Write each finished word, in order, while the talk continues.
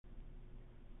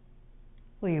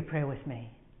Will you pray with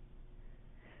me?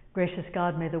 Gracious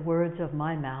God, may the words of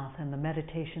my mouth and the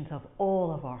meditations of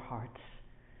all of our hearts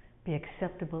be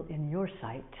acceptable in your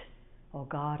sight, O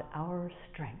God, our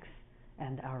strength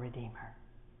and our Redeemer.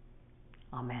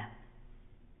 Amen.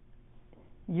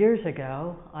 Years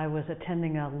ago, I was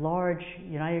attending a large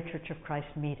United Church of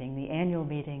Christ meeting, the annual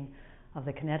meeting of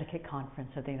the Connecticut Conference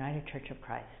of the United Church of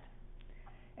Christ.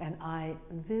 And I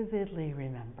vividly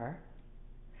remember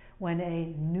when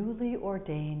a newly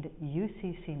ordained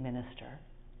UCC minister,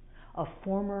 a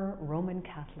former Roman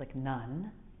Catholic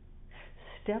nun,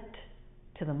 stepped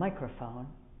to the microphone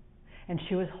and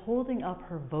she was holding up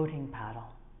her voting paddle.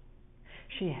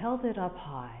 She held it up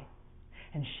high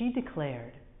and she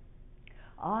declared,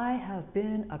 "I have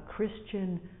been a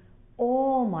Christian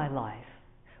all my life,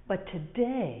 but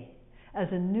today,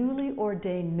 as a newly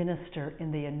ordained minister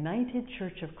in the United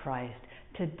Church of Christ,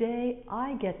 today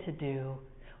I get to do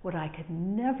what I could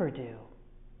never do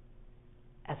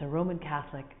as a Roman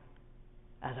Catholic,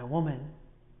 as a woman,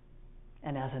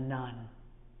 and as a nun.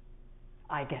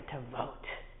 I get to vote."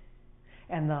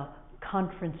 And the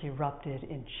conference erupted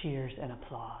in cheers and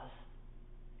applause.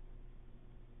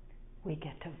 We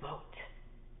get to vote.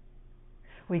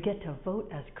 We get to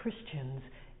vote as Christians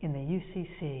in the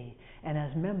UCC and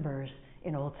as members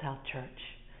in Old South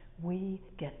Church. We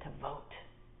get to vote.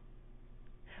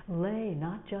 Lay,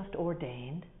 not just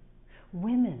ordained,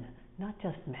 women, not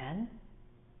just men,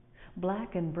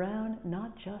 black and brown,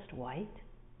 not just white,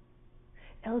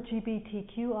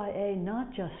 LGBTQIA,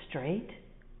 not just straight,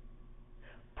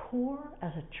 poor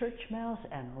as a church mouse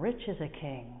and rich as a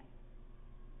king,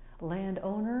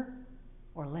 landowner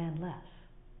or landless,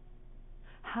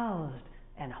 housed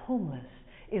and homeless,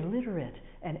 illiterate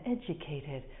and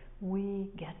educated,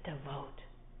 we get to vote.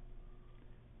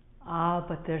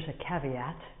 But there's a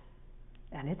caveat,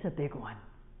 and it's a big one.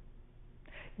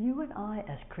 You and I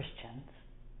as Christians,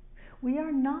 we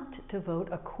are not to vote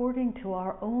according to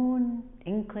our own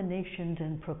inclinations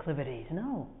and proclivities.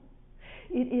 No.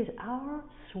 It is our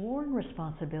sworn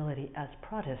responsibility as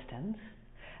Protestants,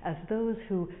 as those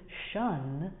who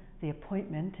shun the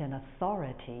appointment and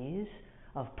authorities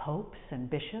of popes and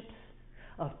bishops,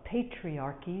 of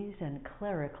patriarchies and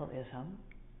clericalism.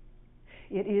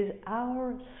 It is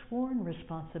our sworn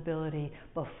responsibility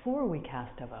before we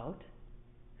cast a vote,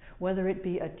 whether it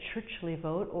be a churchly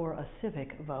vote or a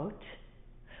civic vote,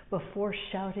 before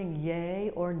shouting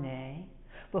yea or nay,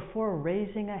 before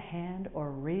raising a hand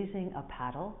or raising a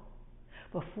paddle,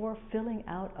 before filling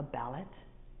out a ballot.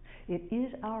 It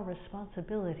is our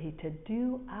responsibility to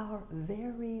do our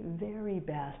very, very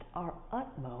best, our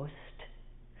utmost,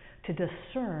 to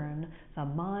discern the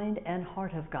mind and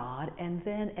heart of God, and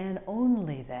then, and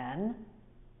only then,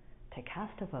 to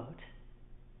cast a vote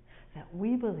that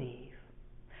we believe,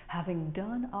 having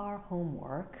done our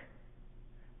homework,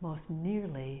 most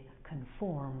nearly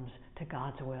conforms to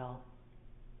God's will.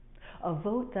 A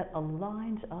vote that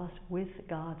aligns us with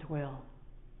God's will.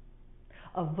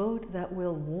 A vote that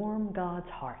will warm God's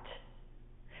heart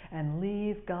and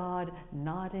leave God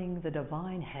nodding the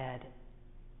divine head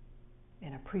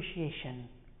in appreciation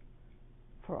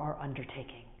for our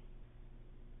undertaking.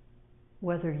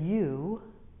 Whether you,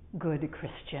 good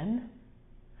Christian,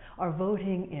 are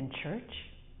voting in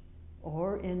church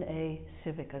or in a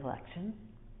civic election,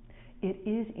 it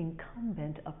is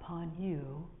incumbent upon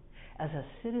you as a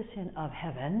citizen of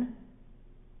heaven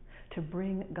to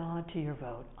bring God to your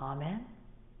vote. Amen?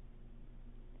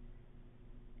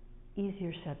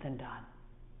 Easier said than done.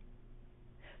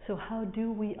 So how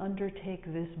do we undertake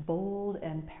this bold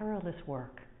and perilous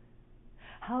work?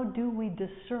 How do we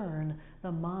discern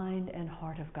the mind and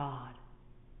heart of God?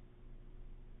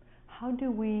 How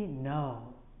do we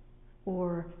know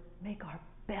or make our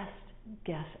best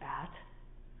guess at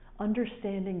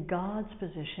understanding God's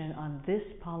position on this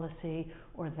policy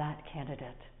or that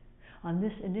candidate, on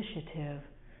this initiative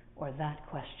or that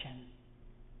question?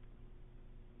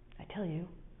 I tell you,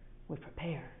 we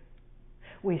prepare.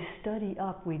 We study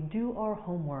up, we do our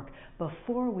homework.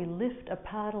 Before we lift a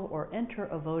paddle or enter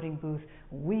a voting booth,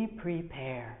 we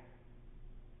prepare.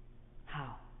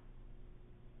 How?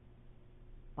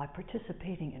 By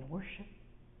participating in worship,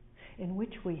 in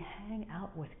which we hang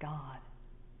out with God,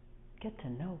 get to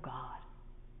know God,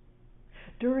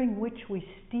 during which we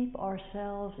steep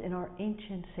ourselves in our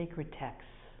ancient sacred texts,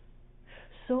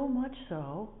 so much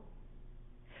so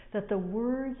that the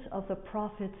words of the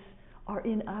prophets are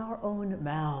in our own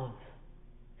mouths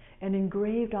and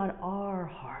engraved on our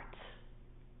hearts.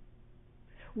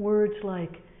 Words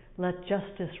like, "Let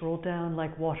justice roll down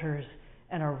like waters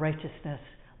and our righteousness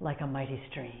like a mighty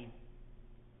stream."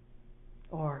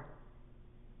 Or,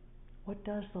 What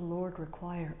does the Lord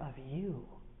require of you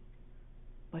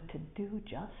but to do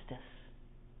justice,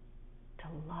 to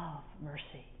love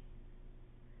mercy,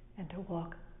 and to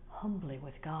walk humbly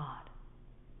with God?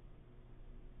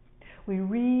 We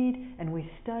read and we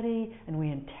study and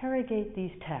we interrogate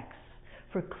these texts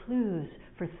for clues,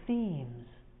 for themes,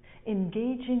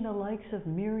 engaging the likes of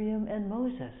Miriam and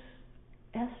Moses,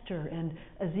 Esther and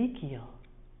Ezekiel,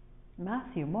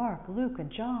 Matthew, Mark, Luke,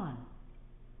 and John.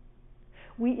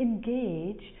 We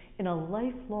engage in a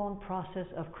lifelong process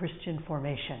of Christian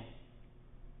formation,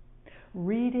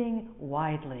 reading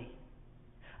widely,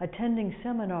 attending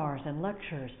seminars and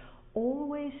lectures,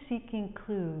 always seeking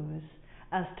clues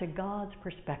as to God's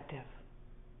perspective.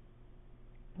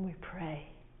 And we pray.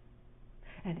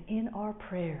 And in our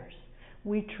prayers,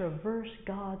 we traverse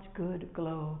God's good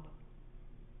globe,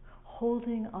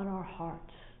 holding on our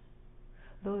hearts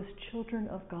those children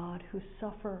of God who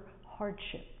suffer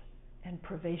hardship and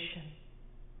privation,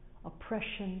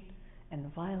 oppression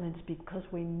and violence, because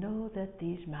we know that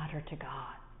these matter to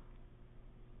God.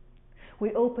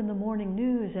 We open the morning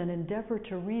news and endeavor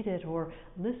to read it or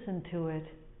listen to it,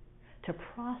 to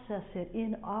process it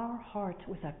in our hearts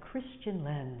with a Christian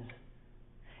lens,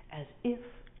 as if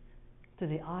through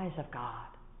the eyes of God.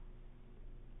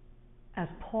 As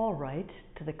Paul writes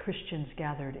to the Christians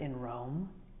gathered in Rome,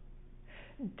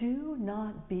 do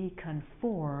not be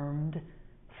formed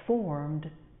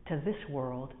to this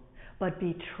world, but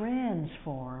be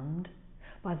transformed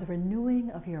by the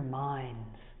renewing of your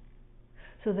minds,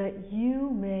 so that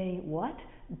you may, what?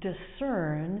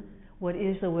 Discern what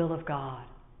is the will of God,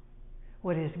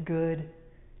 what is good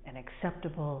and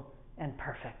acceptable and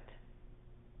perfect.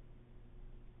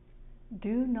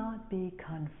 Do not be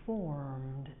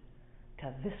conformed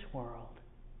to this world,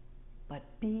 but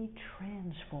be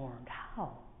transformed.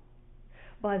 How?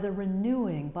 By the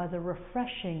renewing, by the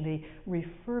refreshing, the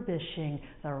refurbishing,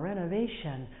 the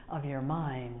renovation of your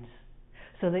minds,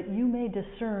 so that you may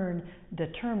discern,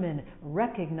 determine,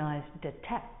 recognize,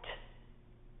 detect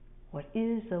what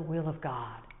is the will of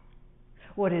God,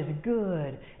 what is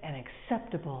good and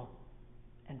acceptable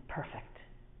and perfect.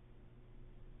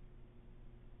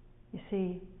 You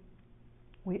see,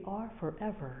 we are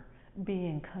forever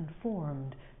being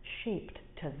conformed, shaped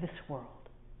to this world.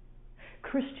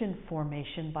 Christian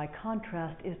formation, by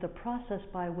contrast, is the process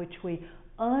by which we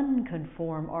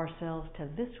unconform ourselves to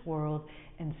this world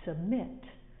and submit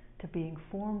to being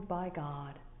formed by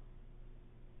God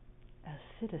as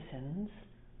citizens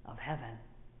of heaven.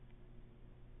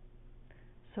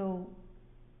 So,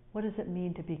 what does it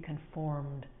mean to be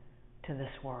conformed to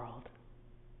this world?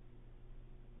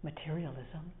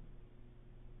 Materialism,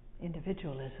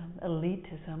 individualism,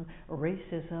 elitism,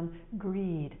 racism,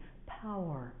 greed,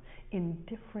 power,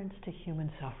 indifference to human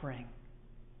suffering,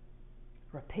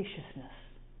 rapaciousness.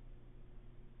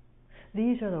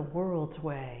 These are the world's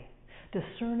way.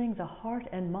 Discerning the heart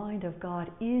and mind of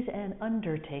God is an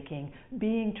undertaking.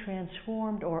 Being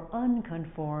transformed or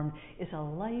unconformed is a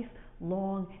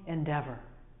lifelong endeavor,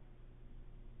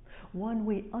 one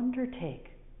we undertake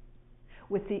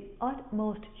with the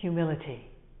utmost humility,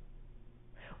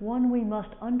 one we must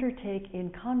undertake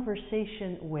in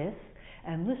conversation with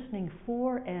and listening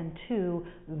for and to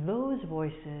those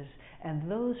voices and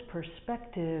those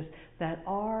perspectives that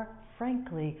are,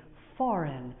 frankly,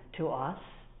 foreign to us,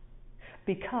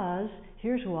 because,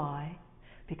 here's why,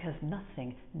 because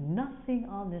nothing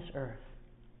on this earth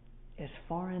is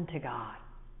foreign to God.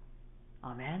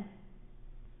 Amen?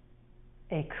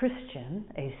 A Christian,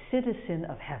 a citizen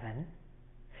of heaven,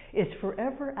 is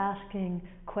forever asking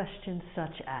questions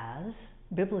such as,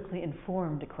 biblically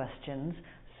informed questions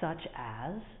such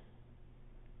as,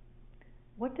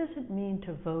 what does it mean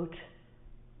to vote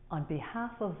on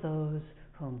behalf of those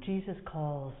whom Jesus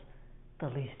calls the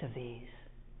least of these?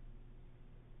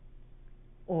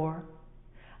 Or,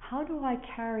 how do I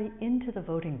carry into the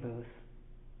voting booth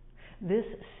this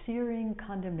searing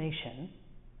condemnation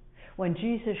when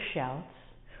Jesus shouts,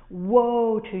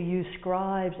 "Woe to you,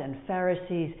 scribes and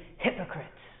Pharisees, hypocrites!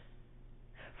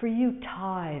 For you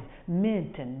tithe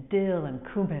mint and dill and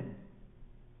cumin,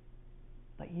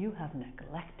 but you have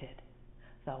neglected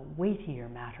the weightier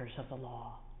matters of the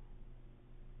law,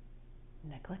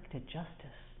 neglected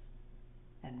justice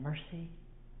and mercy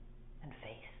and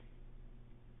faith."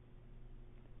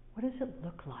 What does it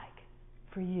look like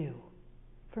for you,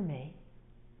 for me,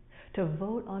 to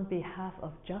vote on behalf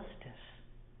of justice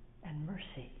and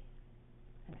mercy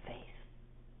and faith?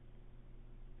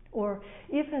 Or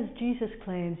if, as Jesus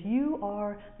claims, you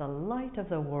are the light of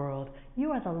the world,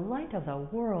 you are the light of the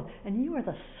world, and you are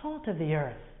the salt of the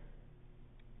earth,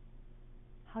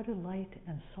 how do light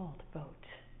and salt vote?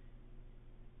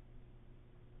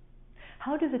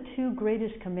 How do the two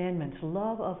greatest commandments,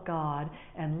 love of God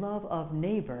and love of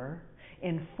neighbor,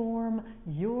 inform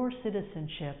your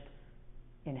citizenship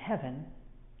in heaven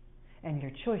and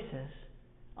your choices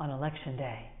on election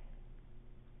day?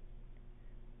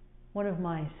 One of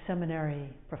my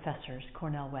seminary professors,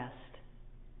 Cornel West,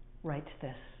 writes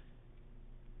this: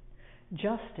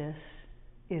 justice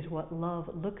is what love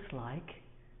looks like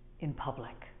in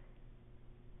public.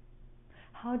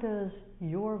 How does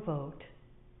your vote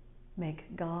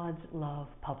make God's love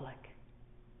public?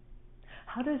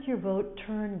 How does your vote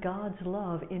turn God's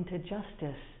love into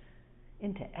justice,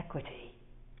 into equity?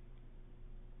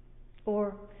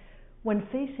 Or, when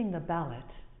facing the ballot,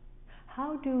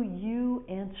 how do you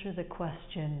answer the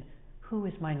question, who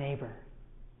is my neighbor?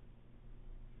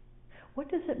 What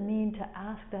does it mean to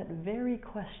ask that very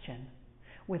question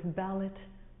with ballot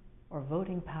or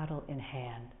voting paddle in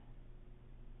hand?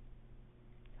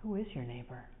 Who is your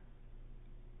neighbor?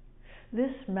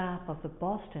 This map of the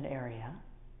Boston area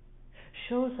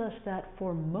shows us that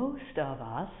for most of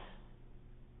us,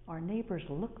 our neighbors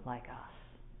look like us,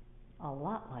 a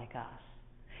lot like us.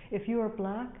 If you are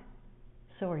black,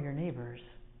 so are your neighbors.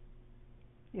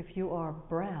 If you are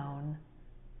brown,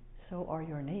 so are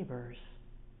your neighbors.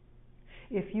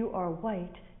 If you are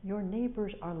white, your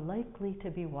neighbors are likely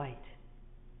to be white.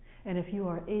 And if you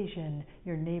are Asian,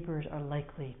 your neighbors are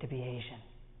likely to be Asian.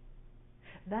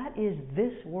 That is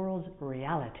this world's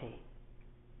reality.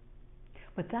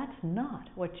 But that's not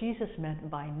what Jesus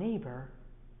meant by neighbor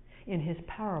in his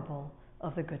parable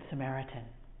of the Good Samaritan.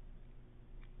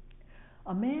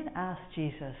 A man asked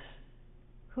Jesus,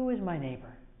 "Who is my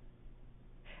neighbor?"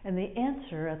 And the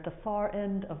answer at the far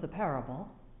end of the parable,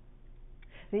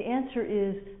 the answer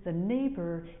is the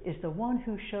neighbor is the one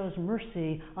who shows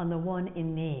mercy on the one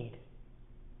in need.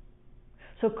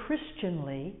 So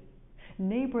Christianly,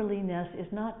 neighborliness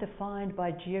is not defined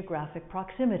by geographic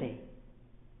proximity.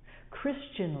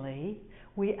 Christianly,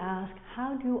 we ask,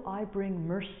 how do I bring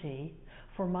mercy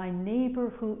for my neighbor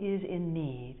who is in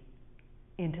need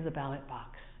into the ballot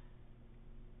box?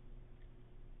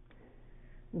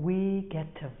 We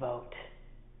get to vote.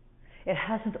 It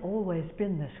hasn't always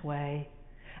been this way.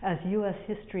 As U.S.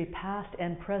 history past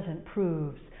and present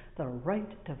proves, the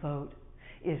right to vote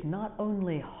is not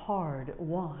only hard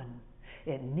won,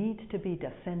 it needs to be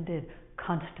defended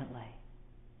constantly.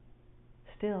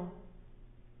 Still,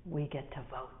 we get to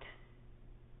vote.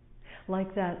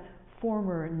 Like that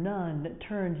former nun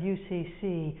turned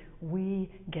UCC, we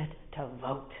get to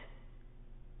vote.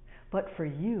 But for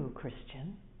you,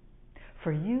 Christian,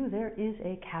 for you there is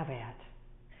a caveat,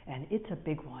 and it's a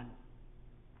big one.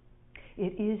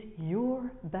 It is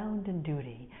your bounden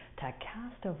duty to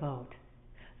cast a vote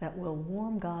that will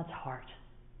warm God's heart,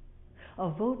 a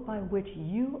vote by which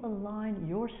you align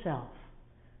yourself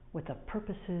with the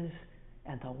purposes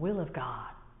and the will of God.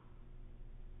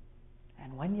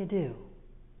 And when you do,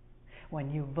 when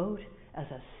you vote as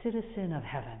a citizen of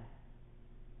heaven,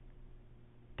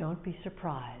 don't be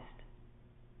surprised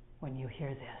when you hear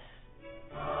this.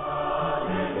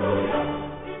 Hallelujah.